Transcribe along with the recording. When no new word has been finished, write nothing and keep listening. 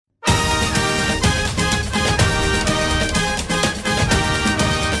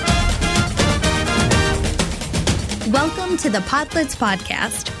to the Podlets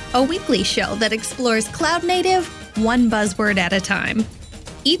Podcast, a weekly show that explores cloud native, one buzzword at a time.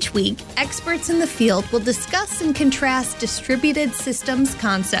 Each week, experts in the field will discuss and contrast distributed systems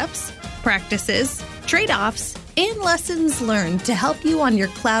concepts, practices, trade-offs, and lessons learned to help you on your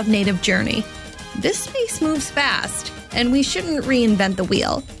cloud native journey. This space moves fast, and we shouldn't reinvent the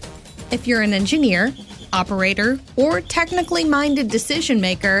wheel. If you're an engineer, operator, or technically minded decision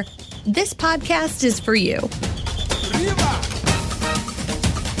maker, this podcast is for you.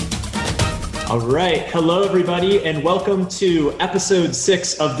 All right. Hello, everybody, and welcome to episode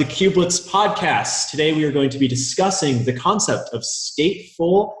 6 of the Kubelets podcast. Today, we are going to be discussing the concept of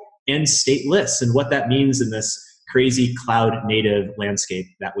stateful and stateless and what that means in this crazy cloud native landscape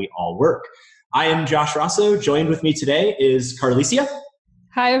that we all work. I am Josh Rosso. Joined with me today is Carlicia.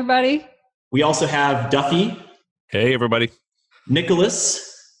 Hi, everybody. We also have Duffy. Hey, everybody. Nicholas.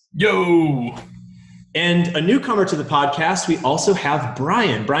 Yo. And a newcomer to the podcast, we also have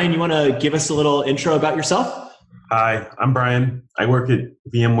Brian. Brian, you want to give us a little intro about yourself? Hi, I'm Brian. I work at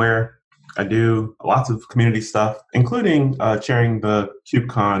VMware. I do lots of community stuff, including chairing the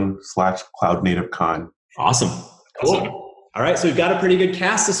KubeCon/Cloud Native Con. Awesome. Cool. All right, so we've got a pretty good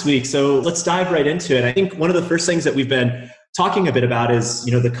cast this week, so let's dive right into it. I think one of the first things that we've been talking a bit about is,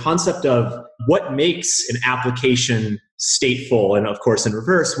 the concept of what makes an application stateful, and of course in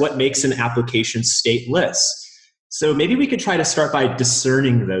reverse, what makes an application stateless. So maybe we could try to start by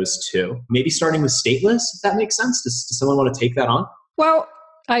discerning those two. Maybe starting with stateless, if that makes sense. Does someone want to take that on? Well,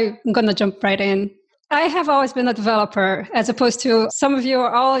 I'm going to jump right in. I have always been a developer, as opposed to some of you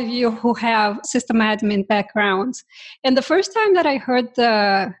or all of you who have system admin backgrounds. And the first time that I heard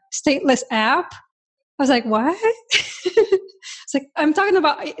the stateless app, I was like, what? It's like, I'm talking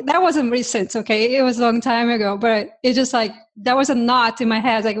about, that wasn't recent, okay? It was a long time ago, but it just like, that was a knot in my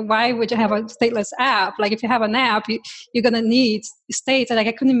head. Like, why would you have a stateless app? Like, if you have an app, you're going to need states. Like,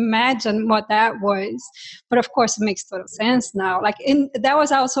 I couldn't imagine what that was. But of course, it makes total sense now. Like, that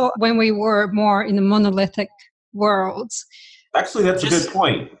was also when we were more in the monolithic worlds. Actually, that's a good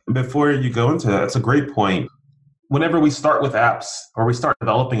point. Before you go into that, it's a great point. Whenever we start with apps or we start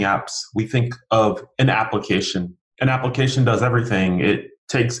developing apps, we think of an application. An application does everything. It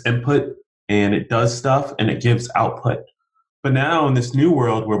takes input and it does stuff and it gives output. But now in this new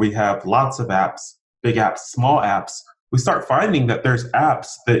world where we have lots of apps, big apps, small apps, we start finding that there's apps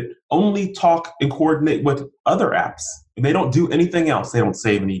that only talk and coordinate with other apps. And they don't do anything else. They don't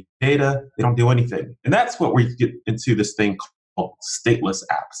save any data. They don't do anything. And that's what we get into this thing called stateless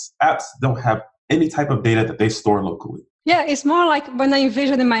apps. Apps don't have any type of data that they store locally. Yeah, it's more like when I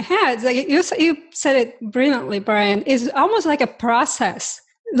envision in my head, like you said it brilliantly, Brian, it's almost like a process.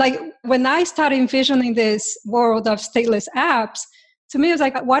 Like when I started envisioning this world of stateless apps, to me, it was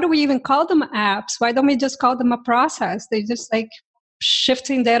like, why do we even call them apps? Why don't we just call them a process? They're just like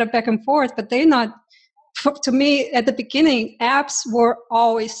shifting data back and forth, but they're not. To me, at the beginning, apps were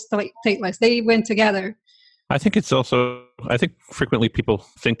always stateless. They went together. I think frequently people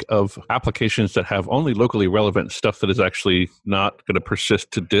think of applications that have only locally relevant stuff that is actually not going to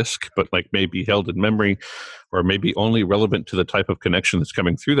persist to disk, but like may be held in memory or maybe only relevant to the type of connection that's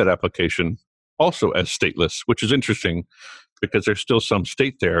coming through that application, also as stateless, which is interesting because there's still some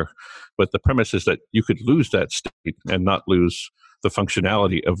state there, but the premise is that you could lose that state and not lose the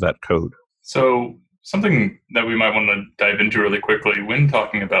functionality of that code. So something that we might want to dive into really quickly when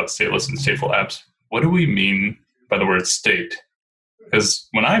talking about stateless and stateful apps, what do we mean by the word state? Because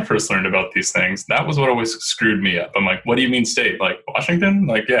when I first learned about these things, that was what always screwed me up. I'm like, what do you mean state? Like Washington?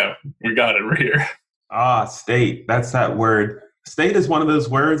 Like, yeah, we got it right here. State. That's that word. State is one of those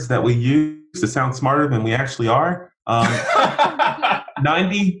words that we use to sound smarter than we actually are.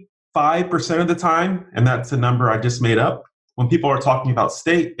 95% of the time, and that's a number I just made up, when people are talking about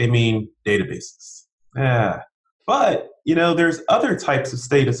state, they mean databases. Yeah. But, there's other types of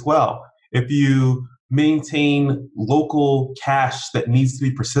state as well. If you maintain local cache that needs to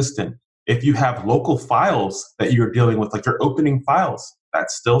be persistent, if you have local files that you're dealing with, like you're opening files,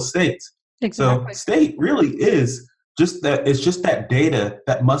 that's still state. Exactly. So state really is just that. It's just that data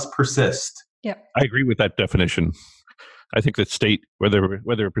that must persist. Yeah, I agree with that definition. I think that state, whether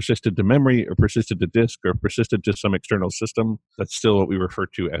it persisted to memory or persisted to disk or persisted to some external system, that's still what we refer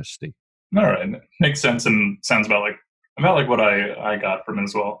to as state. All right, makes sense and sounds about like what I got from it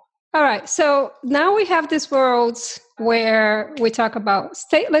as well. All right, so now we have this world where we talk about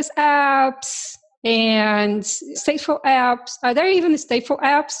stateless apps and stateful apps. Are there even stateful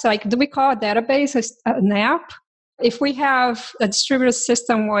apps? Like, do we call a database an app? If we have a distributed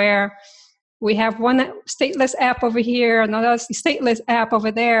system where we have one stateless app over here, another stateless app over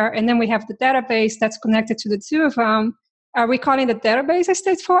there, and then we have the database that's connected to the two of them, Are we calling the database a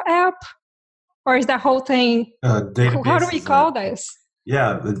stateful app? Or is that whole thing, how do we call this?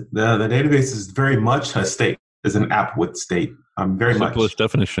 Yeah, the database is very much a state, is an app with state. Very much. Simplest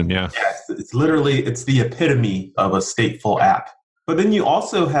definition, yeah. Yes, it's the epitome of a stateful app. But then you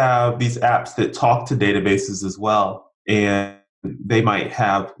also have these apps that talk to databases as well. And they might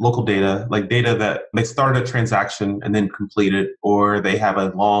have local data, like data that they start a transaction and then complete it, or they have a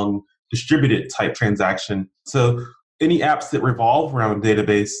long distributed type transaction. So any apps that revolve around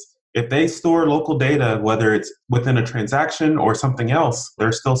database, if they store local data, whether it's within a transaction or something else,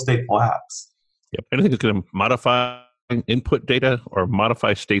 they're still stateful apps. Yep. Anything that's going to modify input data or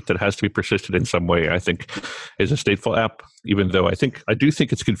modify state that has to be persisted in some way, I think is a stateful app, even though I do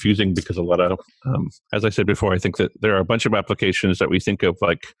think it's confusing because a lot of, as I said before, I think that there are a bunch of applications that we think of,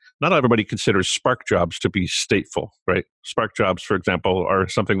 like, not everybody considers Spark jobs to be stateful, right? Spark jobs, for example, are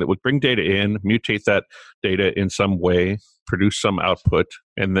something that would bring data in, mutate that data in some way, produce some output,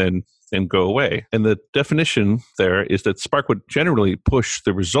 and then go away. And the definition there is that Spark would generally push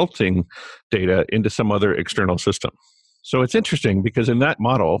the resulting data into some other external system. So it's interesting because in that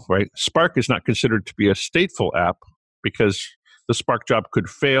model, right, Spark is not considered to be a stateful app because the Spark job could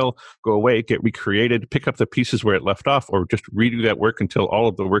fail, go away, get recreated, pick up the pieces where it left off, or just redo that work until all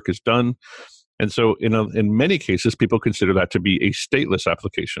of the work is done. And so in many cases, people consider that to be a stateless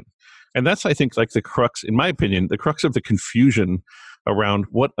application. And that's, I think, like the crux, in my opinion, the crux of the confusion around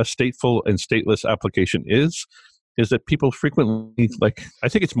what a stateful and stateless application is that people frequently, like, I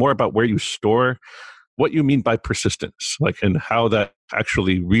think it's more about where you store what you mean by persistence, like, and how that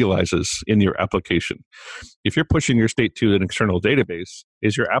actually realizes in your application. If you're pushing your state to an external database,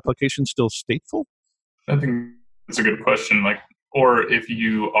 is your application still stateful? I think that's a good question. Like, or if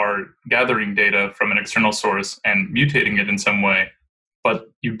you are gathering data from an external source and mutating it in some way,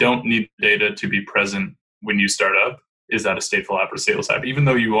 but you don't need data to be present when you start up, is that a stateful app or stateless app? Even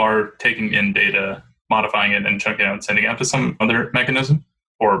though you are taking in data, modifying it, and chunking it out and sending it out to some other mechanism,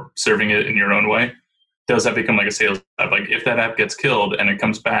 or serving it in your own way, does that become like a sales app? Like, if that app gets killed and it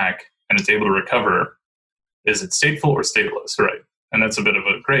comes back and it's able to recover, is it stateful or stateless, right? And that's a bit of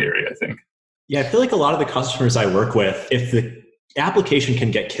a gray area, I think. Yeah, I feel like a lot of the customers I work with, if the application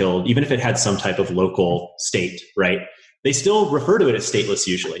can get killed, even if it had some type of local state, right, they still refer to it as stateless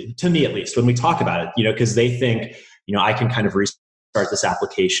usually, to me at least, when we talk about it, because they think, I can kind of restart this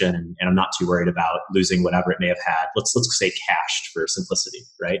application and I'm not too worried about losing whatever it may have had. Let's say cached for simplicity,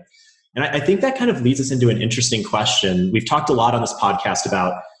 right? And I think that kind of leads us into an interesting question. We've talked a lot on this podcast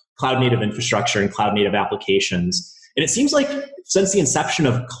about cloud native infrastructure and cloud native applications. And it seems like since the inception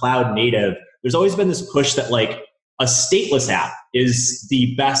of cloud native, there's always been this push that, like, a stateless app is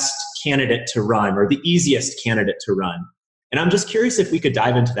the best candidate to run or the easiest candidate to run. And I'm just curious if we could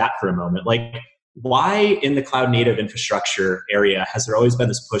dive into that for a moment. Like, why in the cloud native infrastructure area has there always been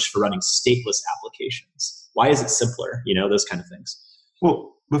this push for running stateless applications? Why is it simpler? Those kind of things.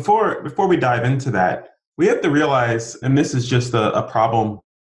 Well, before we dive into that, we have to realize, and this is just a problem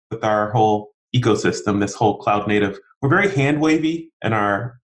with our whole ecosystem, this whole cloud native, we're very hand wavy in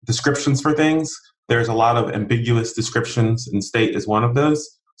our descriptions for things. There's a lot of ambiguous descriptions, and state is one of those.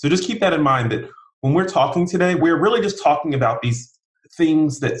 So just keep that in mind, that when we're talking today, we're really just talking about these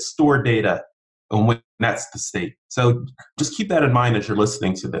things that store data, and when that's the state. So just keep that in mind as you're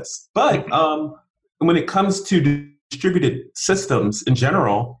listening to this. But when it comes to distributed systems in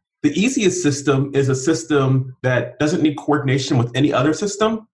general, the easiest system is a system that doesn't need coordination with any other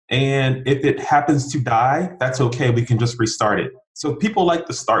system. And if it happens to die, that's okay. We can just restart it. So people like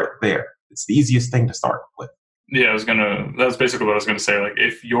to start there. It's the easiest thing to start with. Yeah, that's basically what I was going to say. Like,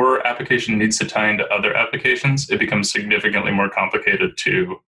 if your application needs to tie into other applications, it becomes significantly more complicated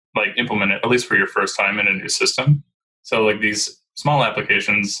to, like, implement it, at least for your first time in a new system. So, like, these small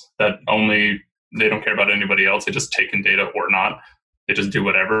applications that they don't care about anybody else, they just take in data or not, they just do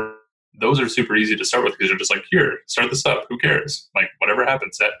whatever. Those are super easy to start with because you're just like, here, start this up. Who cares? Like, whatever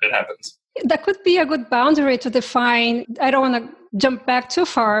happens, it happens. That could be a good boundary to define. I don't want to jump back too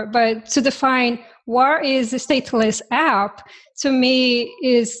far, but to define what is a stateless app, to me,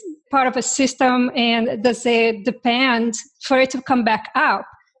 is part of a system. And does it depend for it to come back up?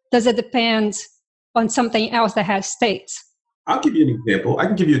 Does it depend on something else that has states? I'll give you an example. I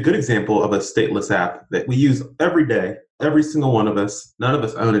can give you a good example of a stateless app that we use every day, every single one of us. None of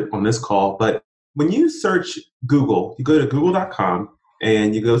us own it on this call, but when you search Google, you go to google.com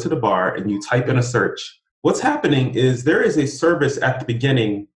and you go to the bar and you type in a search. What's happening is there is a service at the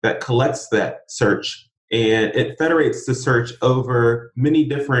beginning that collects that search, and it federates the search over many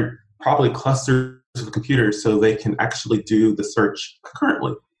different, probably clusters of computers, so they can actually do the search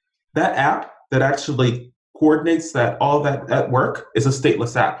concurrently. That app that actually coordinates that work is a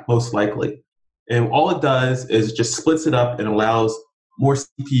stateless app, most likely. And all it does is just splits it up and allows more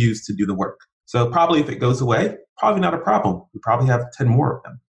CPUs to do the work. So probably if it goes away, probably not a problem. We probably have 10 more of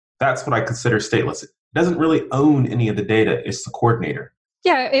them. That's what I consider stateless. It doesn't really own any of the data. It's the coordinator.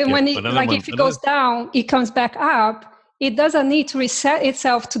 Yeah, and when if it goes down, it comes back up. It doesn't need to reset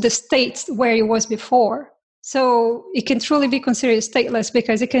itself to the state where it was before. So it can truly be considered stateless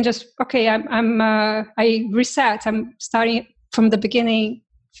because it can just, okay, I reset. I'm starting from the beginning,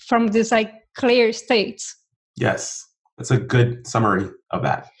 from this like clear state. Yes, that's a good summary of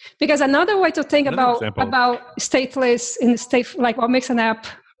that. Because another way to think about stateless in state, like what makes an app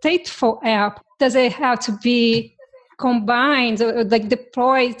stateful app, does it have to be combined, or like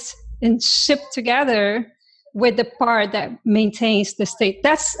deployed and shipped together with the part that maintains the state?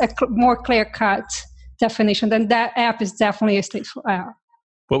 That's a more clear-cut definition. Then that app is definitely a stateful app.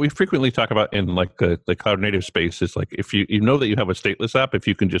 What we frequently talk about in like the cloud native space is like if you know that you have a stateless app, if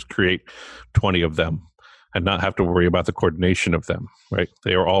you can just create 20 of them and not have to worry about the coordination of them, right?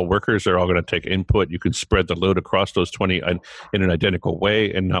 They are all workers. They're all going to take input. You can spread the load across those 20 in an identical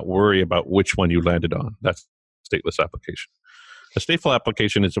way and not worry about which one you landed on. That's a stateless application. A stateful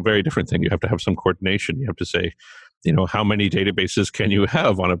application is a very different thing. You have to have some coordination. You have to say, how many databases can you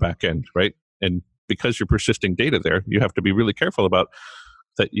have on a back end, right? And because you're persisting data there, you have to be really careful about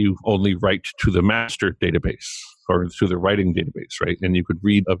that you only write to the master database or to the writing database, right? And you could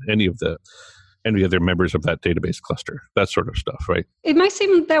read of any other members of that database cluster, that sort of stuff, right? It might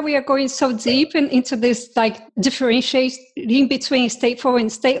seem that we are going so deep into this like differentiating between stateful and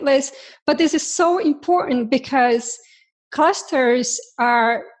stateless, but this is so important because clusters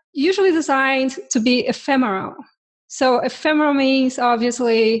are usually designed to be ephemeral. So ephemeral means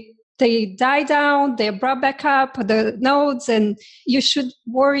obviously they die down, they're brought back up, the nodes, and you should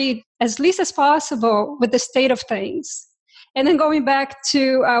worry as least as possible with the state of things. And then going back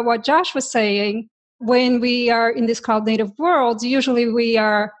to what Josh was saying, when we are in this cloud native world, usually we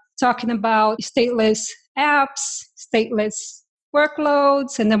are talking about stateless apps, stateless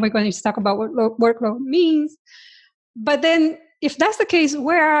workloads, and then we're going to talk about what workload means. But then if that's the case,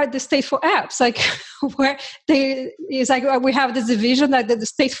 where are the stateful apps? Like we have this division that the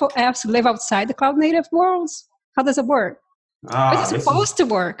stateful apps live outside the cloud native worlds. How does it work? Is it supposed to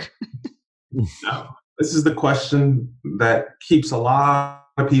work? No. This is the question that keeps a lot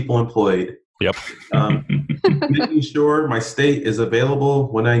of people employed. Yep. Making sure my state is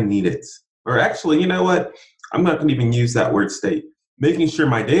available when I need it. Or actually, you know what? I'm not going to even use that word state. Making sure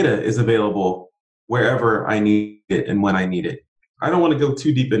my data is available wherever I need it and when I need it. I don't want to go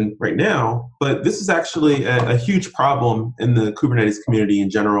too deep in right now, but this is actually a huge problem in the Kubernetes community in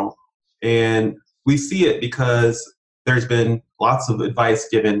general. And we see it because there's been lots of advice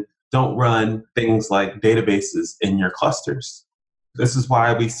given. Don't run things like databases in your clusters. This is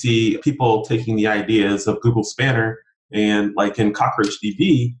why we see people taking the ideas of Google Spanner and like in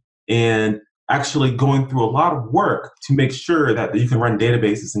CockroachDB and actually going through a lot of work to make sure that you can run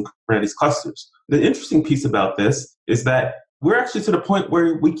databases in Kubernetes clusters. The interesting piece about this is that we're actually to the point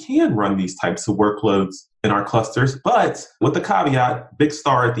where we can run these types of workloads in our clusters, but with the caveat, big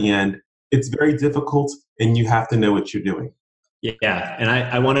star at the end, it's very difficult and you have to know what you're doing. Yeah, and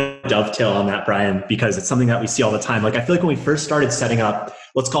I want to dovetail on that, Brian, because it's something that we see all the time. Like I feel like when we first started setting up,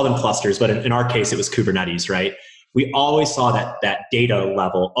 let's call them clusters, but in our case, it was Kubernetes, right? We always saw that data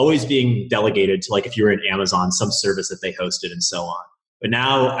level always being delegated to, like if you were in Amazon, some service that they hosted and so on. But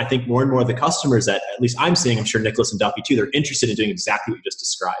now I think more and more of the customers that at least I'm seeing, I'm sure Nicholas and Duffy too, they're interested in doing exactly what you just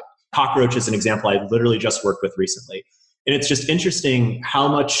described. Cockroach is an example I literally just worked with recently. And it's just interesting how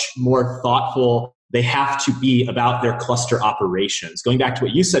much more thoughtful they have to be about their cluster operations. Going back to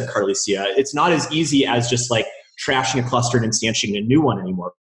what you said, Carlicia, it's not as easy as just like trashing a cluster and instantiating a new one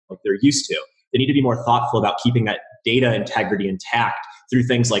anymore like they're used to. They need to be more thoughtful about keeping that data integrity intact through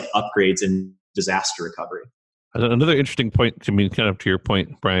things like upgrades and disaster recovery. Another interesting point to me, kind of to your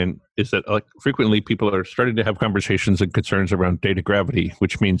point, Brian, is that frequently people are starting to have conversations and concerns around data gravity,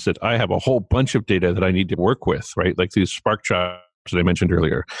 which means that I have a whole bunch of data that I need to work with, right? Like these Spark jobs that I mentioned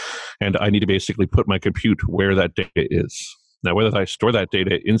earlier. And I need to basically put my compute where that data is. Now, whether I store that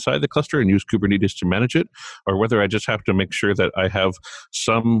data inside the cluster and use Kubernetes to manage it, or whether I just have to make sure that I have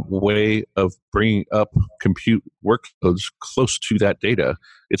some way of bringing up compute workloads close to that data,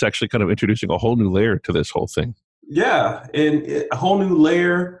 it's actually kind of introducing a whole new layer to this whole thing. Yeah, and a whole new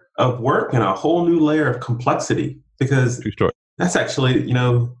layer of work and a whole new layer of complexity, because that's actually,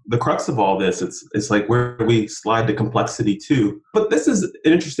 the crux of all this. It's like where we slide the complexity to. But this is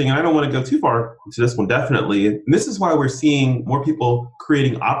interesting, and I don't want to go too far into this one, definitely. And this is why we're seeing more people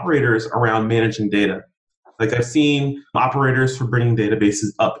creating operators around managing data. Like I've seen operators for bringing databases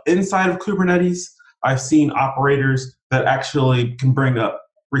up inside of Kubernetes. I've seen operators that actually can bring up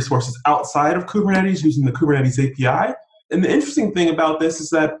resources outside of Kubernetes using the Kubernetes API. And the interesting thing about this is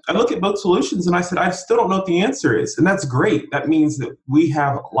that I look at both solutions and I said, I still don't know what the answer is. And that's great. That means that we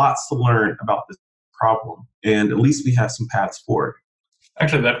have lots to learn about this problem. And at least we have some paths forward.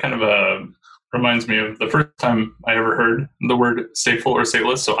 Actually, that kind of reminds me of the first time I ever heard the word stateful or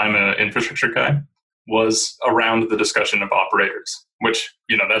stateless. So I'm an infrastructure guy, was around the discussion of operators, which,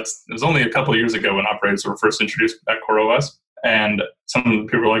 it was only a couple of years ago when operators were first introduced at CoreOS. And some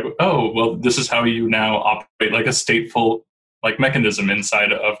people were like, oh, well, this is how you now operate like a stateful mechanism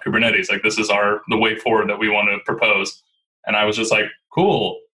inside of Kubernetes. Like this is the way forward that we want to propose. And I was just like,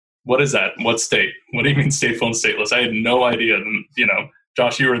 cool. What is that? What state? What do you mean stateful and stateless? I had no idea. And,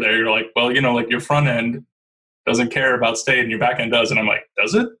 Josh, you were there. You're like, well, your front end doesn't care about state and your back end does. And I'm like,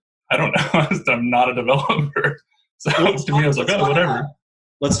 does it? I don't know. I'm not a developer. So to me, I was like, oh, whatever.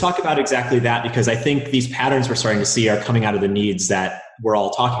 Let's talk about exactly that, because I think these patterns we're starting to see are coming out of the needs that we're all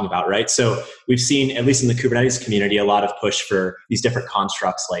talking about, right? So we've seen, at least in the Kubernetes community, a lot of push for these different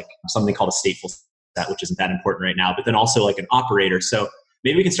constructs, like something called a stateful set, which isn't that important right now, but then also like an operator. So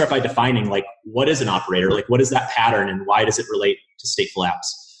maybe we can start by defining what is an operator? What is that pattern and why does it relate to stateful apps?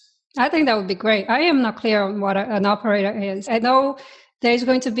 I think that would be great. I am not clear on what an operator is. I know there's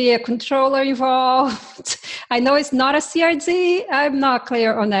going to be a controller involved. I know it's not a CRD. I'm not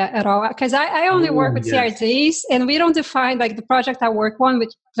clear on that at all, because I only work with CRDs, and we don't define, the project I work on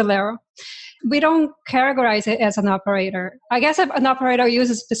with Valero, we don't categorize it as an operator. I guess an operator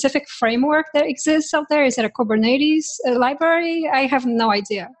uses a specific framework that exists out there. Is it a Kubernetes library? I have no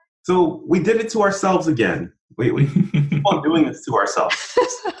idea. So we did it to ourselves again. We keep on doing this to ourselves.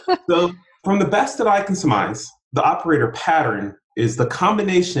 So from the best that I can surmise, the operator pattern is the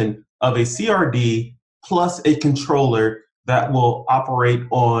combination of a CRD plus a controller that will operate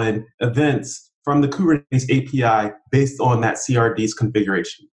on events from the Kubernetes API based on that CRD's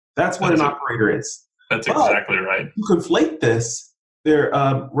configuration. That's what an operator is. That's exactly right. You conflate this.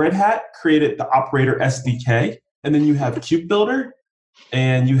 Red Hat created the operator SDK, and then you have Kube Builder,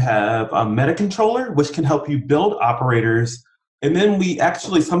 and you have a meta controller, which can help you build operators. And then we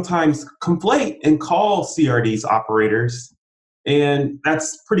actually sometimes conflate and call CRDs operators. And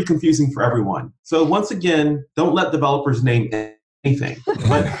that's pretty confusing for everyone. So once again, don't let developers name anything.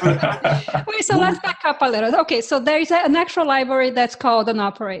 Wait, so let's back up a little. Okay, so there is an actual library that's called an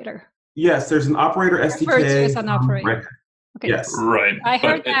operator. Yes, there's an operator SDK. Referred to as an operator. Okay. Yes. Right. I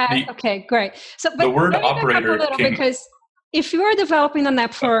heard that. Okay, great. So, but the word operator because if you are developing an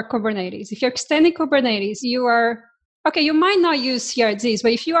app for Kubernetes, if you're extending Kubernetes, you might not use CRDs,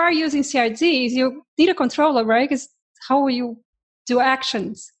 but if you are using CRDs, you need a controller, right? Because how will you do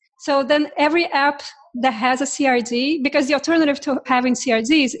actions? So then every app that has a CRD, because the alternative to having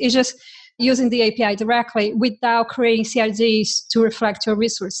CRDs is just using the API directly without creating CRDs to reflect your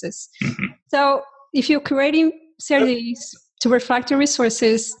resources. Mm-hmm. So if you're creating CRDs to reflect your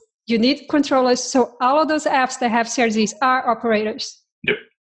resources, you need controllers. So all of those apps that have CRDs are operators. Yep.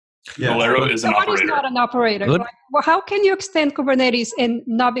 Yeah. Valero is an operator. What is not an operator? How can you extend Kubernetes and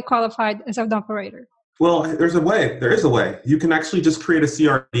not be qualified as an operator? Well, there is a way. You can actually just create a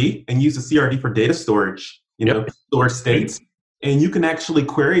CRD and use the CRD for data storage, store states. And you can actually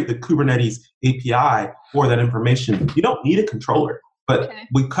query the Kubernetes API for that information. You don't need a controller, but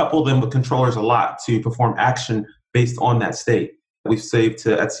we couple them with controllers a lot to perform action based on that state. We've saved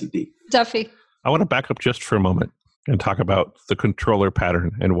to etcd. Duffy. I want to back up just for a moment and talk about the controller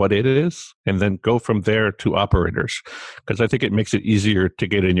pattern and what it is, and then go from there to operators, because I think it makes it easier to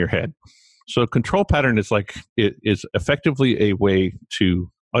get in your head. So control pattern is effectively a way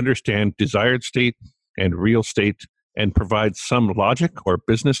to understand desired state and real state and provide some logic or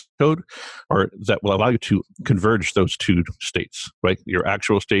business code or that will allow you to converge those two states, right? Your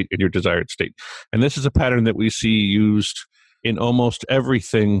actual state and your desired state. And this is a pattern that we see used in almost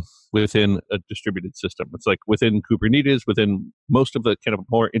everything within a distributed system. It's like within Kubernetes, within most of the kind of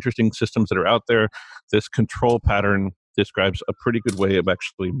more interesting systems that are out there, this control pattern describes a pretty good way of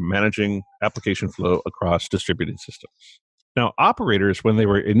actually managing application flow across distributed systems. Now, operators, when they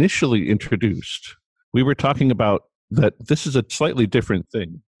were initially introduced, we were talking about that this is a slightly different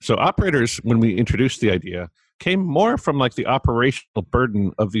thing. So operators, when we introduced the idea, came more from the operational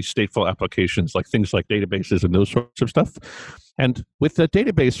burden of these stateful applications, like things like databases and those sorts of stuff. And with the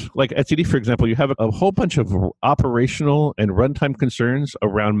database, like etcd, for example, you have a whole bunch of operational and runtime concerns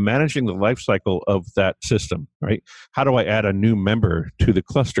around managing the lifecycle of that system, right? How do I add a new member to the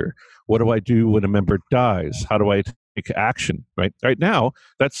cluster? What do I do when a member dies? How do I action, right? Right now,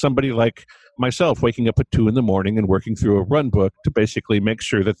 that's somebody like myself waking up at 2 a.m. and working through a run book to basically make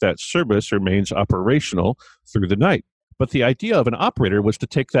sure that that service remains operational through the night. But the idea of an operator was to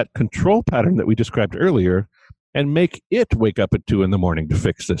take that control pattern that we described earlier and make it wake up at 2 a.m. to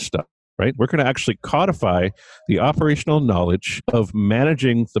fix this stuff, right? We're going to actually codify the operational knowledge of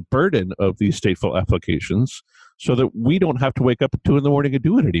managing the burden of these stateful applications so that we don't have to wake up at 2 a.m. and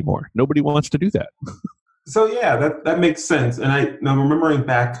do it anymore. Nobody wants to do that. So yeah, that makes sense. And I'm remembering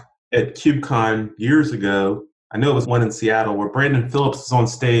back at KubeCon years ago, I know it was one in Seattle, where Brandon Phillips was on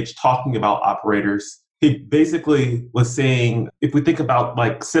stage talking about operators. He basically was saying, if we think about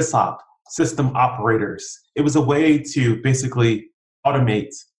like sysop, system operators, it was a way to basically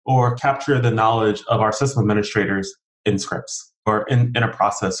automate or capture the knowledge of our system administrators in scripts or in a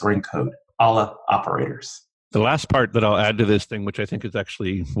process or in code, a la operators. The last part that I'll add to this thing, which I think is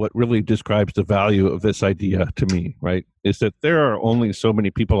actually what really describes the value of this idea to me, right, is that there are only so many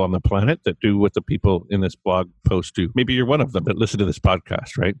people on the planet that do what the people in this blog post do. Maybe you're one of them that listen to this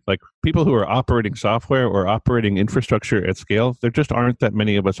podcast, right? Like people who are operating software or operating infrastructure at scale, there just aren't that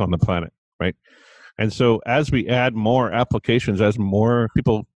many of us on the planet, right? And so as we add more applications, as more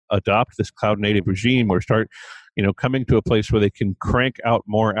people adopt this cloud native regime or start, coming to a place where they can crank out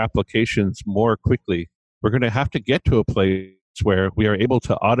more applications more quickly, we're going to have to get to a place where we are able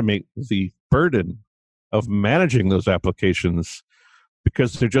to automate the burden of managing those applications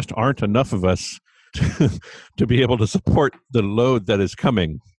because there just aren't enough of us to be able to support the load that is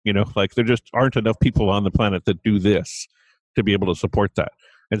coming. Like there just aren't enough people on the planet that do this to be able to support that.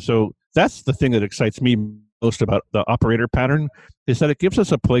 And so that's the thing that excites me most about the operator pattern is that it gives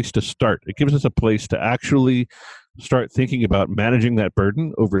us a place to start. It gives us a place to actually start thinking about managing that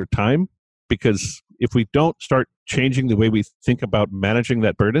burden over time. Because if we don't start changing the way we think about managing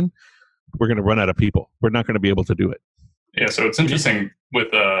that burden, we're going to run out of people. We're not going to be able to do it. Yeah, so it's interesting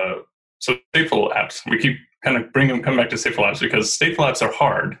with stateful apps. We keep kind of come back to stateful apps because stateful apps are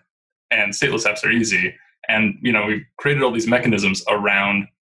hard and stateless apps are easy. And we've created all these mechanisms around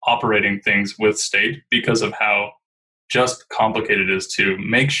operating things with state because of how just complicated it is to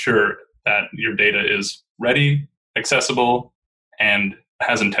make sure that your data is ready, accessible, and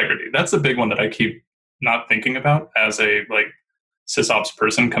has integrity. That's the big one that I keep not thinking about as a sysops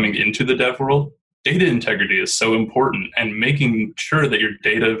person coming into the dev world. Data integrity is so important, and making sure that your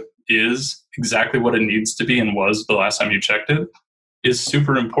data is exactly what it needs to be and was the last time you checked it is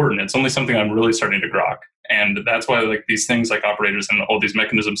super important. It's only something I'm really starting to grok. And that's why these things like operators and all these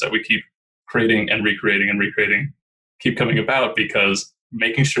mechanisms that we keep creating and recreating keep coming about, because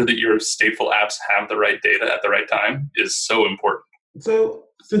making sure that your stateful apps have the right data at the right time is so important. So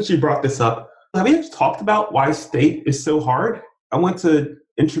since you brought this up, have you talked about why state is so hard? I want to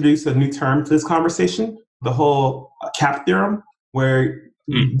introduce a new term to this conversation, the whole CAP theorem, where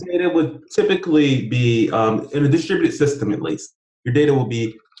data would typically be, in a distributed system at least, your data will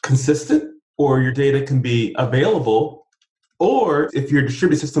be consistent, or your data can be available, or if your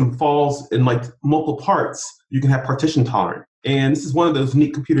distributed system falls in multiple parts, you can have partition tolerant. And this is one of those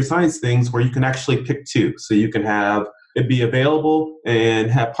neat computer science things where you can actually pick two. So you can have it be available and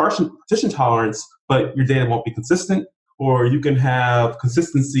have partition tolerance, but your data won't be consistent. Or you can have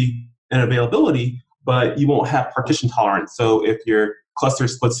consistency and availability, but you won't have partition tolerance. So if your cluster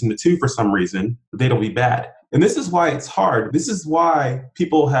splits into two for some reason, the data will be bad. And this is why it's hard. This is why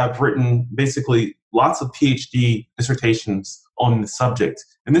people have written basically lots of PhD dissertations on the subject.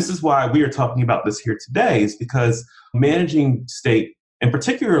 And this is why we are talking about this here today, is because managing state, and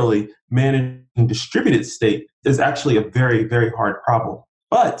particularly managing distributed state, is actually a very, very hard problem.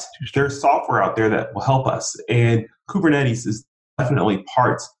 But there's software out there that will help us. And Kubernetes is definitely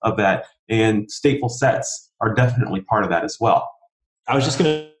part of that. And stateful sets are definitely part of that as well. I was just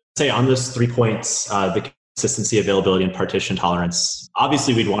going to say on those 3 points, the consistency, availability, and partition tolerance,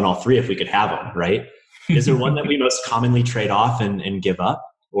 obviously we'd want all three if we could have them, right? Is there one that we most commonly trade off and give up?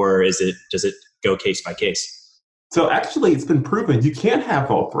 Or does it go case by case? So actually, it's been proven you can't have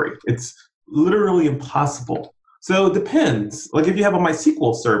all three. It's literally impossible. So it depends. Like if you have a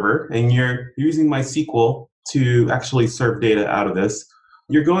MySQL server and you're using MySQL to actually serve data out of this,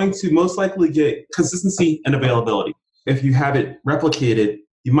 you're going to most likely get consistency and availability. If you have it replicated,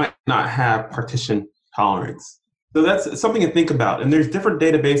 you might not have partition tolerance. So that's something to think about. And there's different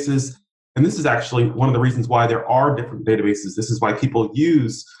databases. And this is actually one of the reasons why there are different databases. This is why people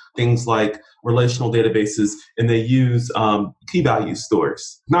use things like relational databases, and they use key value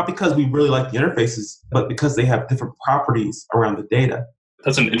stores. Not because we really like the interfaces, but because they have different properties around the data.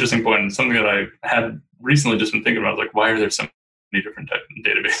 That's an interesting point, and something that I had recently just been thinking about, like, why are there so many different types of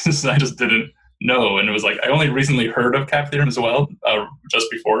databases? I just didn't no. And it was like, I only recently heard of cap theorem as well, just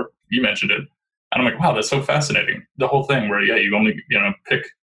before you mentioned it. And I'm like, wow, that's so fascinating. The whole thing where, you only, pick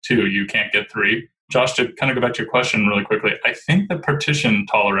 2, you can't get 3. Josh, to kind of go back to your question really quickly, I think that partition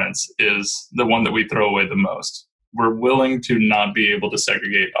tolerance is the one that we throw away the most. We're willing to not be able to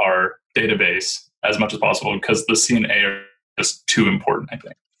segregate our database as much as possible because the C and A are just too important, I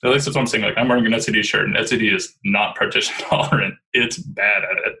think. At least that's what I'm saying. Like, I'm wearing an etcd shirt, and etcd is not partition tolerant. It's bad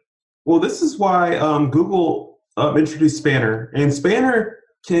at it. Well, this is why Google introduced Spanner. And Spanner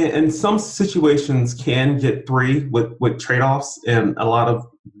can, in some situations, can get 3 with trade-offs and a lot of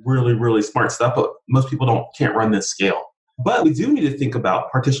really, really smart stuff, but most people can't run this scale. But we do need to think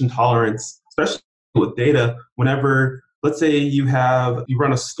about partition tolerance, especially with data. Whenever, let's say you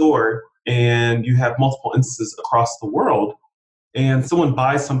run a store and you have multiple instances across the world, and someone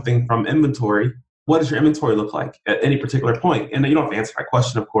buys something from inventory, what does your inventory look like at any particular point? And you don't have to answer that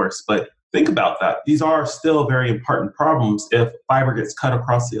question, of course, but think about that. These are still very important problems. If fiber gets cut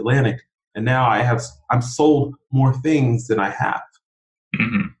across the Atlantic, and now I'm sold more things than I have.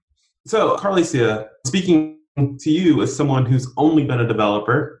 Mm-hmm. So, Carlicia, speaking to you as someone who's only been a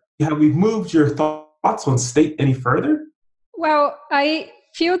developer, have we moved your thoughts on state any further? Well, I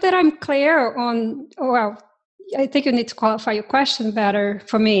feel that I'm clear on, I think you need to qualify your question better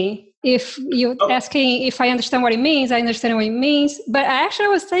for me. If you're asking if I understand what it means, I understand what it means. But I actually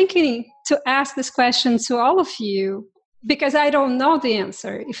was thinking to ask this question to all of you because I don't know the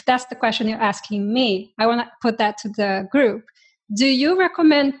answer. If that's the question you're asking me, I want to put that to the group. Do you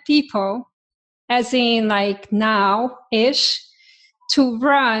recommend people, as in like now-ish, to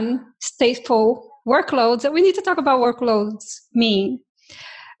run stateful workloads? We need to talk about workloads mean.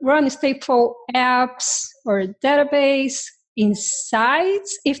 Run stateful apps or database inside,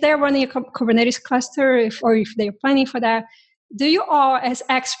 if they're running a Kubernetes cluster, or if they're planning for that. Do you all, as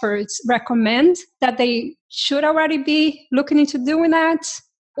experts, recommend that they should already be looking into doing that?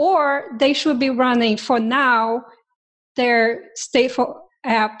 Or they should be running, for now, their stateful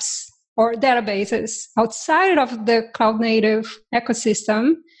apps or databases outside of the cloud native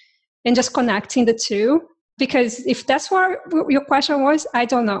ecosystem and just connecting the two? Because if that's what your question was, I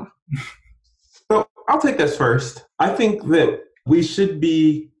don't know. So I'll take this first. I think that we should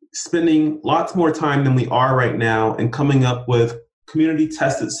be spending lots more time than we are right now in coming up with community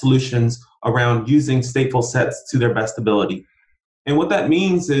tested solutions around using stateful sets to their best ability. And what that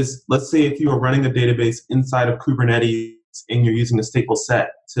means is, let's say if you are running a database inside of Kubernetes and you're using a stateful set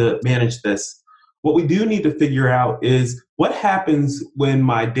to manage this, what we do need to figure out is what happens when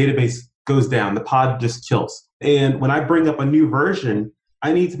my database goes down, the pod just kills. And when I bring up a new version,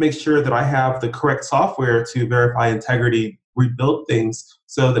 I need to make sure that I have the correct software to verify integrity, rebuild things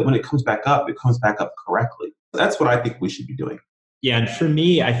so that when it comes back up correctly. That's what I think we should be doing. Yeah, and for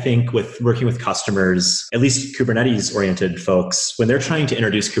me, I think with working with customers, at least Kubernetes-oriented folks, when they're trying to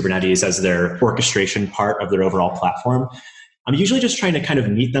introduce Kubernetes as their orchestration part of their overall platform, I'm usually just trying to kind of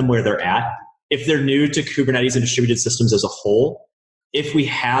meet them where they're at. If they're new to Kubernetes and distributed systems as a whole, if we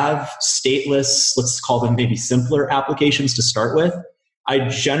have stateless, let's call them maybe simpler applications to start with, I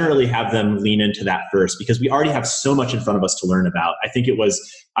generally have them lean into that first because we already have so much in front of us to learn about. I think it was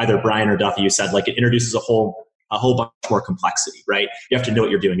either Brian or Duffy who said, like, it introduces a whole bunch more complexity, right? You have to know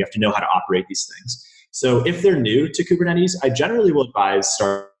what you're doing. You have to know how to operate these things. So if they're new to Kubernetes, I generally will advise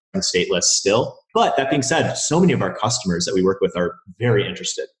starting stateless still. But that being said, so many of our customers that we work with are very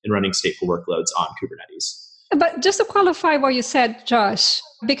interested in running stateful workloads on Kubernetes. But just to qualify what you said, Josh,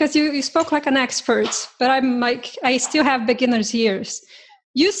 because you spoke like an expert, but I still have beginner's ears.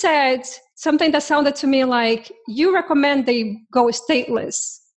 You said something that sounded to me like you recommend they go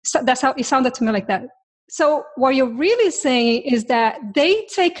stateless. So that's how it sounded to me, like that. So what you're really saying is that they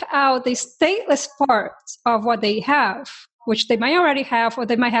take out the stateless part of what they have, which they might already have or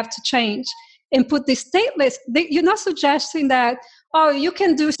they might have to change, and put the stateless. You're not suggesting that, oh, you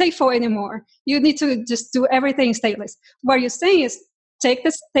can do stateful anymore. You need to just do everything stateless. What you're saying is take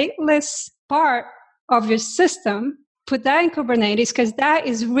the stateless part of your system, put that in Kubernetes, because that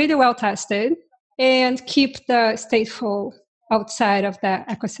is really well tested, and keep the stateful outside of that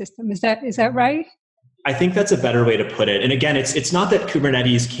ecosystem. Is that right? I think that's a better way to put it. And again, it's not that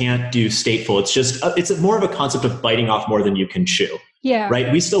Kubernetes can't do stateful. It's just, it's more of a concept of biting off more than you can chew. Yeah.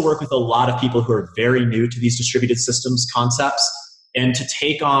 Right? We still work with a lot of people who are very new to these distributed systems concepts. And to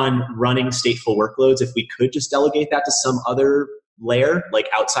take on running stateful workloads, if we could just delegate that to some other layer, like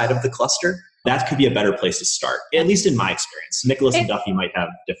outside of the cluster, that could be a better place to start, at least in my experience. Nicholas and Duffy might have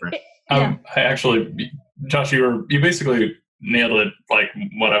different. I actually, Josh, you basically nailed it, like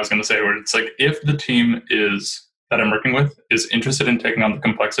what I was going to say, where it's like, if the team is that I'm working with is interested in taking on the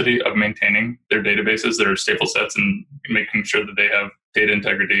complexity of maintaining their databases, their stateful sets, and making sure that they have data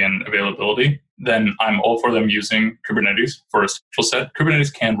integrity and availability, then I'm all for them using Kubernetes for a stateful set.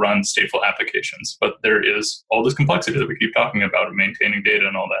 Kubernetes can run stateful applications, but there is all this complexity that we keep talking about of maintaining data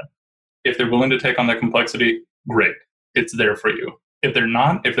and all that. If they're willing to take on that complexity, great. It's there for you. If they're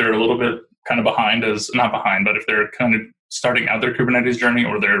not, if they're a little bit kind of behind, not behind, but if they're kind of starting out their Kubernetes journey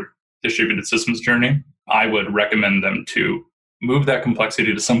or their distributed systems journey, I would recommend them to move that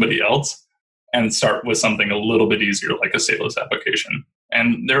complexity to somebody else and start with something a little bit easier, like a stateless application.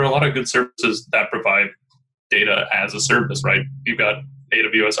 And there are a lot of good services that provide data as a service, right? You've got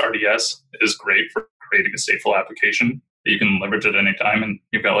AWS RDS is great for creating a stateful application that you can leverage at any time, and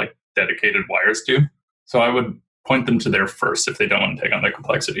you've got like dedicated wires to. So I would point them to there first if they don't want to take on that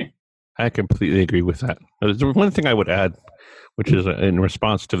complexity. I completely agree with that. There's one thing I would add, which is in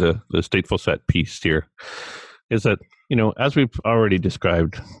response to the stateful set piece here, is that, as we've already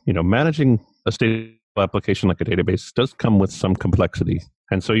described, managing a stateful application like a database does come with some complexity.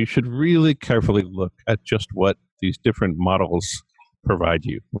 And so you should really carefully look at just what these different models provide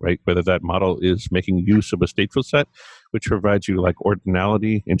you, right? Whether that model is making use of a stateful set, which provides you like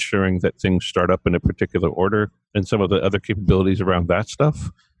ordinality, ensuring that things start up in a particular order, and some of the other capabilities around that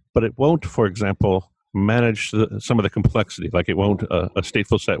stuff. But it won't, for example, manage some of the complexity. Like it won't, a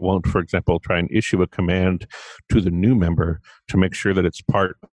stateful set won't, for example, try and issue a command to the new member to make sure that it's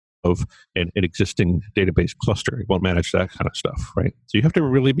part of an existing database cluster. It won't manage that kind of stuff, right? So you have to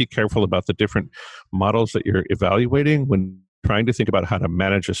really be careful about the different models that you're evaluating when trying to think about how to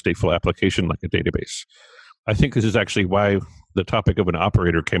manage a stateful application like a database. I think this is actually why the topic of an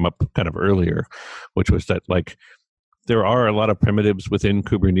operator came up kind of earlier, which was that like there are a lot of primitives within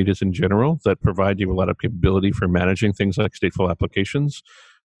Kubernetes in general that provide you a lot of capability for managing things like stateful applications,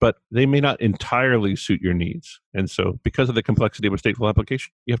 but they may not entirely suit your needs. And so because of the complexity of a stateful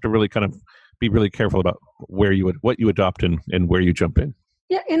application, you have to really kind of be really careful about what you adopt and where you jump in.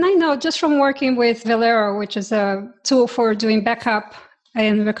 Yeah, and I know just from working with Velero, which is a tool for doing backup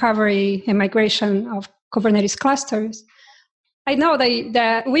and recovery and migration of Kubernetes clusters, I know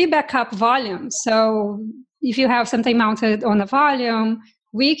that we back up volumes. So if you have something mounted on a volume,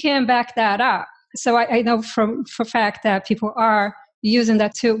 we can back that up. So I know for a fact that people are using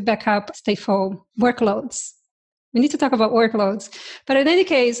that to back up stateful workloads. We need to talk about workloads. But in any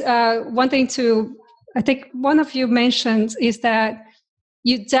case, one thing I think one of you mentioned is that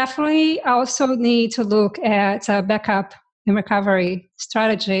you definitely also need to look at backup and recovery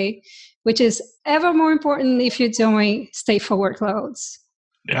strategy, which is ever more important if you're doing stateful workloads.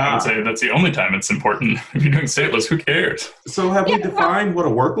 Yeah, I would say that's the only time it's important. If you're doing stateless, who cares? So have we defined what a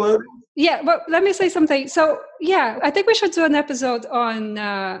workload is? Yeah, but let me say something. So yeah, I think we should do an episode on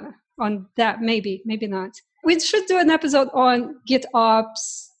that. Maybe not. We should do an episode on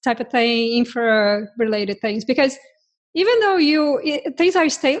GitOps type of thing, infra related things, because even though things are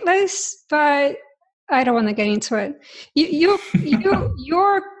stateless, but I don't want to get into it.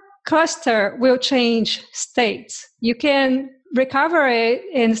 Your cluster will change states. You can recover it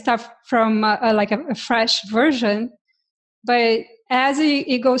and stuff from a fresh version, but as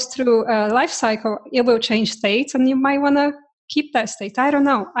it goes through a life cycle, it will change states, and you might want to keep that state. I don't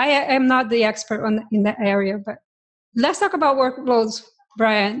know. I am not the expert in that area, but let's talk about workloads,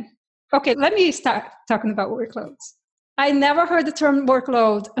 Brian. Okay, let me start talking about workloads. I never heard the term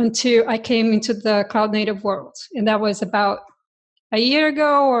workload until I came into the cloud native world. And that was about a year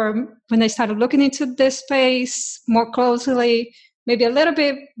ago, or when I started looking into this space more closely, maybe a little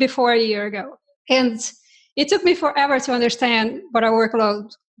bit before a year ago. And it took me forever to understand what a workload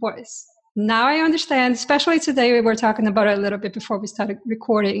was. Now I understand, especially today, we were talking about it a little bit before we started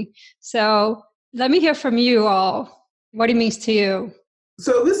recording. So let me hear from you all what it means to you.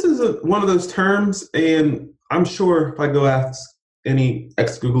 So this is one of those terms, and I'm sure if I go ask any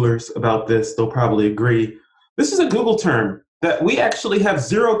ex-Googlers about this, they'll probably agree. This is a Google term that we actually have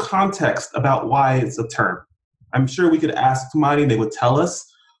zero context about why it's a term. I'm sure we could ask somebody and they would tell us.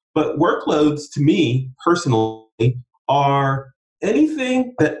 But workloads, to me personally, are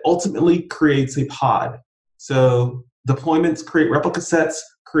anything that ultimately creates a pod. So deployments create replica sets,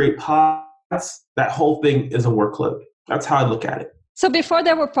 create pods. That whole thing is a workload. That's how I look at it. So before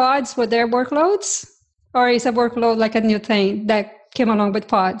there were pods, were there workloads? Or is a workload like a new thing that came along with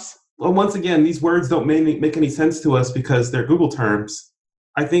pods? Well, once again, these words don't make any sense to us because they're Google terms.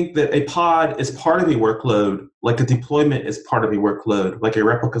 I think that a pod is part of a workload, like a deployment is part of a workload, like a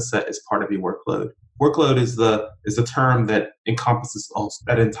replica set is part of a workload. Workload is the term that encompasses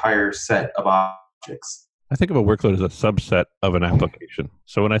that entire set of objects. I think of a workload as a subset of an application.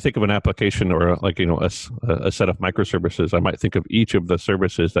 So when I think of an application or a set of microservices, I might think of each of the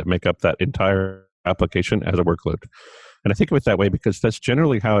services that make up that entire application as a workload. And I think of it that way because that's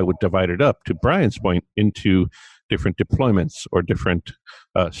generally how I would divide it up, to Brian's point, into different deployments or different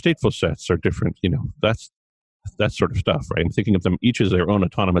stateful sets or different, that's that sort of stuff, right? And thinking of them each as their own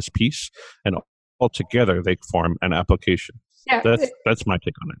autonomous piece, and all together they form an application. Yeah, that's my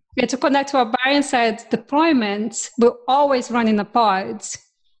take on it. Yeah, to connect to what Brian said, deployments will always run in a pod,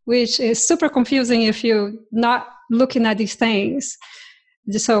 which is super confusing if you're not looking at these things,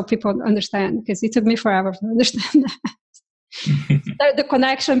 just so people understand, because it took me forever to understand that. The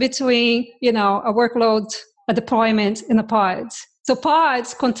connection between, a workload, a deployment, and a pod. So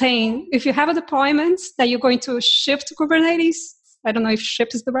pods contain, if you have a deployment that you're going to ship to Kubernetes, I don't know if ship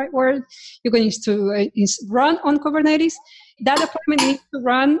is the right word, you're going to run on Kubernetes, that deployment needs to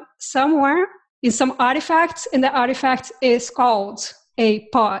run somewhere in some artifact, and the artifact is called a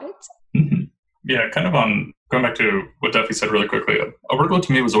pod. Mm-hmm. Yeah, kind of on going back to what Duffy said really quickly, a workload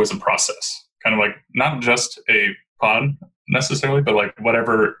to me was always a process, kind of like not just a pod necessarily, but like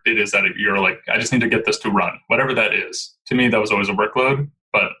whatever it is that you're like, I just need to get this to run, whatever that is. To me, that was always a workload,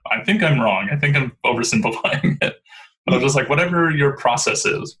 but I think I'm wrong. I think I'm oversimplifying it. But I'm just like, whatever your process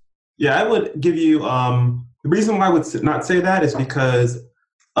is. Yeah, I would give you, the reason why I would not say that is because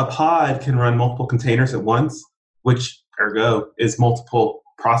a pod can run multiple containers at once, which ergo is multiple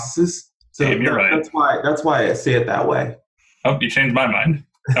processes. So Damn, you're right. That's why I say it that way. Oh, you changed my mind.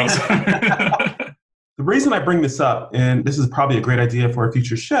 The reason I bring this up, and this is probably a great idea for a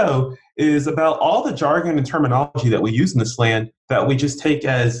future show, is about all the jargon and terminology that we use in this land that we just take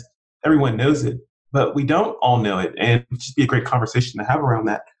as everyone knows it, but we don't all know it, and it would just be a great conversation to have around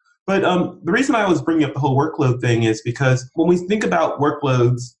that. But the reason I was bringing up the whole workload thing is because when we think about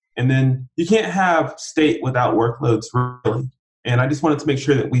workloads, and then you can't have state without workloads, really. And I just wanted to make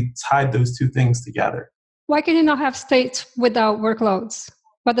sure that we tied those two things together. Why can you not have state without workloads?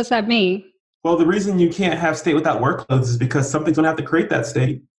 What does that mean? Well, the reason you can't have state without workloads is because something's going to have to create that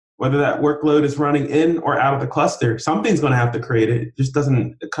state. Whether that workload is running in or out of the cluster, something's going to have to create it. It just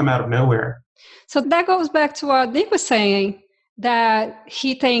doesn't come out of nowhere. So that goes back to what Nick was saying, that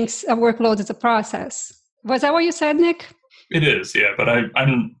he thinks a workload is a process. Was that what you said, Nick? It is, yeah, but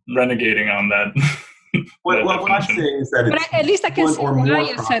I'm renegating on that. What I'm saying is that it's at least I can see why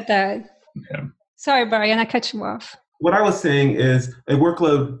you said that. Yeah. Sorry, Brian, I cut you off. What I was saying is a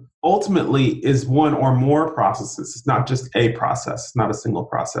workload ultimately is one or more processes. It's not just a process. It's not a single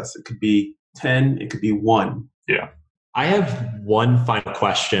process. It could be 10. It could be 1. Yeah. I have one final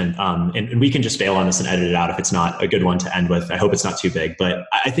question, and we can just bail on this and edit it out if it's not a good one to end with. I hope it's not too big. But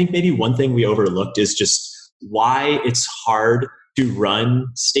I think maybe one thing we overlooked is just why it's hard to run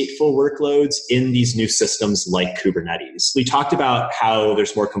stateful workloads in these new systems like Kubernetes. We talked about how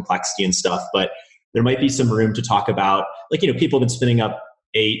there's more complexity and stuff, but there might be some room to talk about, people have been spinning up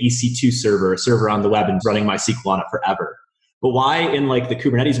a EC2 server, a server on the web, and running MySQL on it forever. But why in the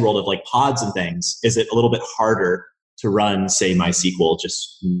Kubernetes world of pods and things, is it a little bit harder to run, say, MySQL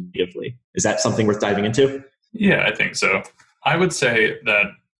just natively? Is that something worth diving into? Yeah, I think so. I would say that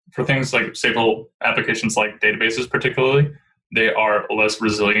for things like stateful applications like databases particularly, they are less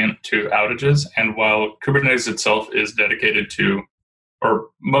resilient to outages. And while Kubernetes itself is dedicated to, or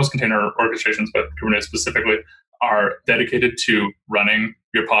most container orchestrations, but Kubernetes specifically, are dedicated to running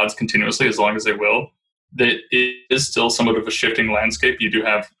your pods continuously as long as they will, that it is still somewhat of a shifting landscape. You do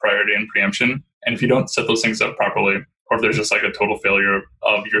have priority and preemption. And if you don't set those things up properly, or if there's just a total failure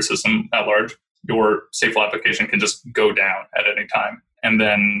of your system at large, your stateful application can just go down at any time. And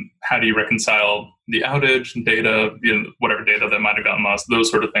then how do you reconcile the outage data, whatever data that might have gotten lost, those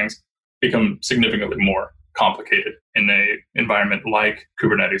sort of things become significantly more complicated in an environment like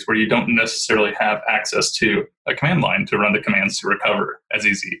Kubernetes, where you don't necessarily have access to a command line to run the commands to recover as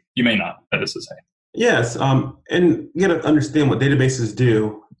easy. You may not, that is to say. Yes, and you got to understand what databases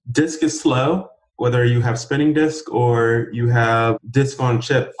do. Disk is slow, whether you have spinning disk or you have disk on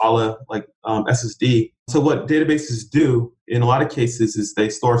chip, a la SSD. So what databases do in a lot of cases is they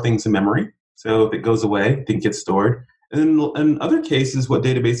store things in memory. So if it goes away, it gets stored. And in other cases, what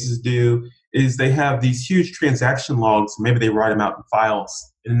databases do is they have these huge transaction logs. Maybe they write them out in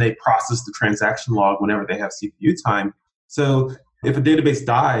files, and they process the transaction log whenever they have CPU time. So if a database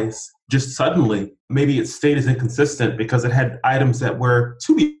dies just suddenly, maybe its state is inconsistent because it had items that were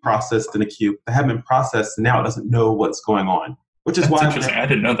to be processed in a queue that haven't been processed, and now it doesn't know what's going on. Which is That's interesting. I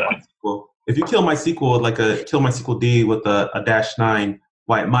didn't know that. If you kill MySQL, kill MySQL D with a -9,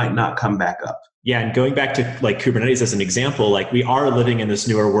 why it might not come back up. Yeah, and going back to like Kubernetes as an example, like we are living in this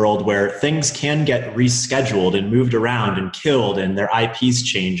newer world where things can get rescheduled and moved around and killed and their IPs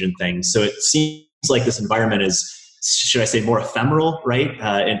change and things. So it seems like this environment is, should I say, more ephemeral, right?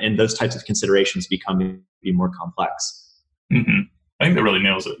 And those types of considerations become more complex. Mm-hmm. I think that really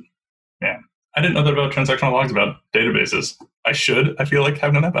nails it. Yeah. I didn't know that about transactional logs about databases. I feel like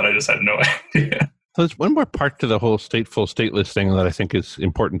have known that, but I just had no idea. So there's one more part to the whole stateful, stateless thing that I think is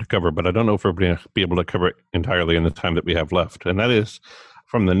important to cover, but I don't know if we're going to be able to cover it entirely in the time that we have left. And that is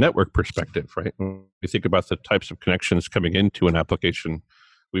from the network perspective, right? When we think about the types of connections coming into an application,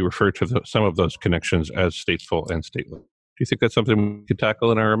 we refer to some of those connections as stateful and stateless. Do you think that's something we could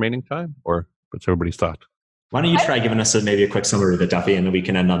tackle in our remaining time, or what's everybody's thought? Why don't you try giving us maybe a quick summary of it, Duffy, and then we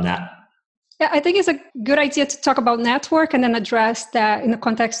can end on that. Yeah, I think it's a good idea to talk about network and then address that in the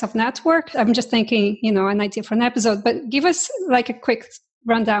context of network. I'm just thinking, an idea for an episode, but give us like a quick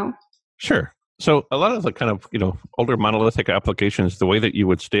rundown. Sure. So a lot of the kind of, older monolithic applications, the way that you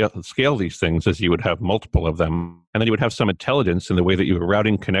would scale these things is you would have multiple of them, and then you would have some intelligence in the way that you were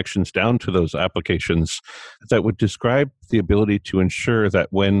routing connections down to those applications that would describe the ability to ensure that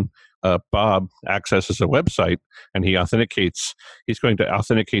when Bob accesses a website and he authenticates, he's going to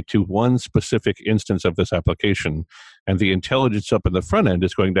authenticate to one specific instance of this application. And the intelligence up in the front end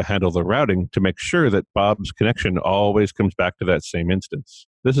is going to handle the routing to make sure that Bob's connection always comes back to that same instance.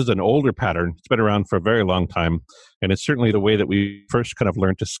 This is an older pattern. It's been around for a very long time. And it's certainly the way that we first kind of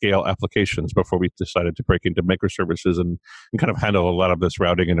learned to scale applications before we decided to break into microservices and kind of handle a lot of this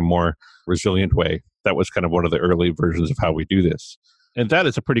routing in a more resilient way. That was kind of one of the early versions of how we do this. And that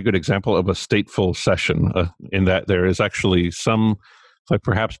is a pretty good example of a stateful session in that there is actually some, like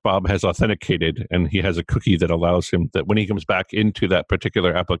perhaps Bob has authenticated and he has a cookie that allows him that when he comes back into that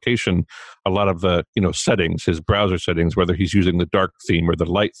particular application, a lot of the settings, his browser settings, whether he's using the dark theme or the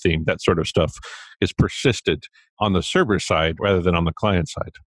light theme, that sort of stuff is persisted on the server side rather than on the client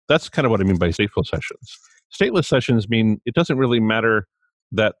side. That's kind of what I mean by stateful sessions. Stateless sessions mean it doesn't really matter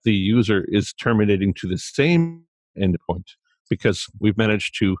that the user is terminating to the same endpoint, because we've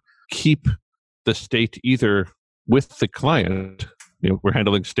managed to keep the state either with the client. We're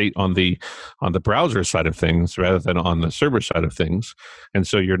handling state on the browser side of things rather than on the server side of things. And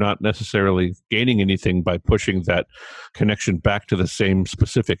so you're not necessarily gaining anything by pushing that connection back to the same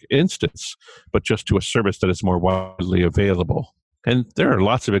specific instance, but just to a service that is more widely available. And there are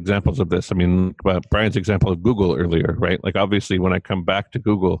lots of examples of this. I mean, Brian's example of Google earlier, right? Like obviously when I come back to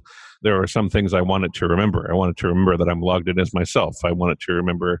Google, there are some things I wanted to remember. I wanted to remember that I'm logged in as myself. I wanted to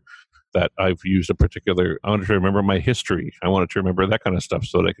remember that I've used I wanted to remember my history. I wanted to remember that kind of stuff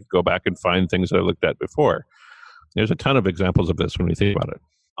so that I could go back and find things that I looked at before. There's a ton of examples of this when we think about it.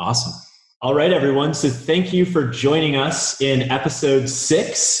 Awesome. All right, everyone. So thank you for joining us in episode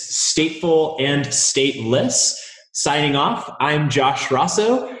 6, Stateful and Stateless. Signing off, I'm Josh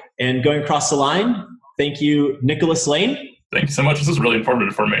Rosso, and going across the line, thank you, Nicholas Lane. Thank you so much. This was really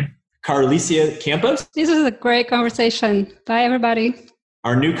informative for me. Carlicia Campos. This is a great conversation. Bye, everybody.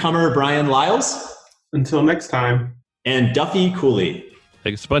 Our newcomer, Brian Lyles. Until next time. And Duffy Cooley.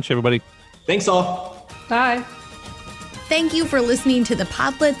 Thanks a bunch, everybody. Thanks all. Bye. Thank you for listening to the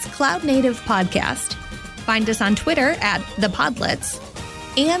Podlets Cloud Native Podcast. Find us on Twitter at The Podlets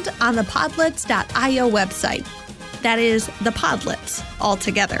and on the podlets.io website. That is The Podlets, all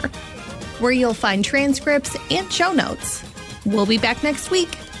together, where you'll find transcripts and show notes. We'll be back next week.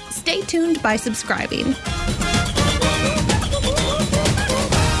 Stay tuned by subscribing.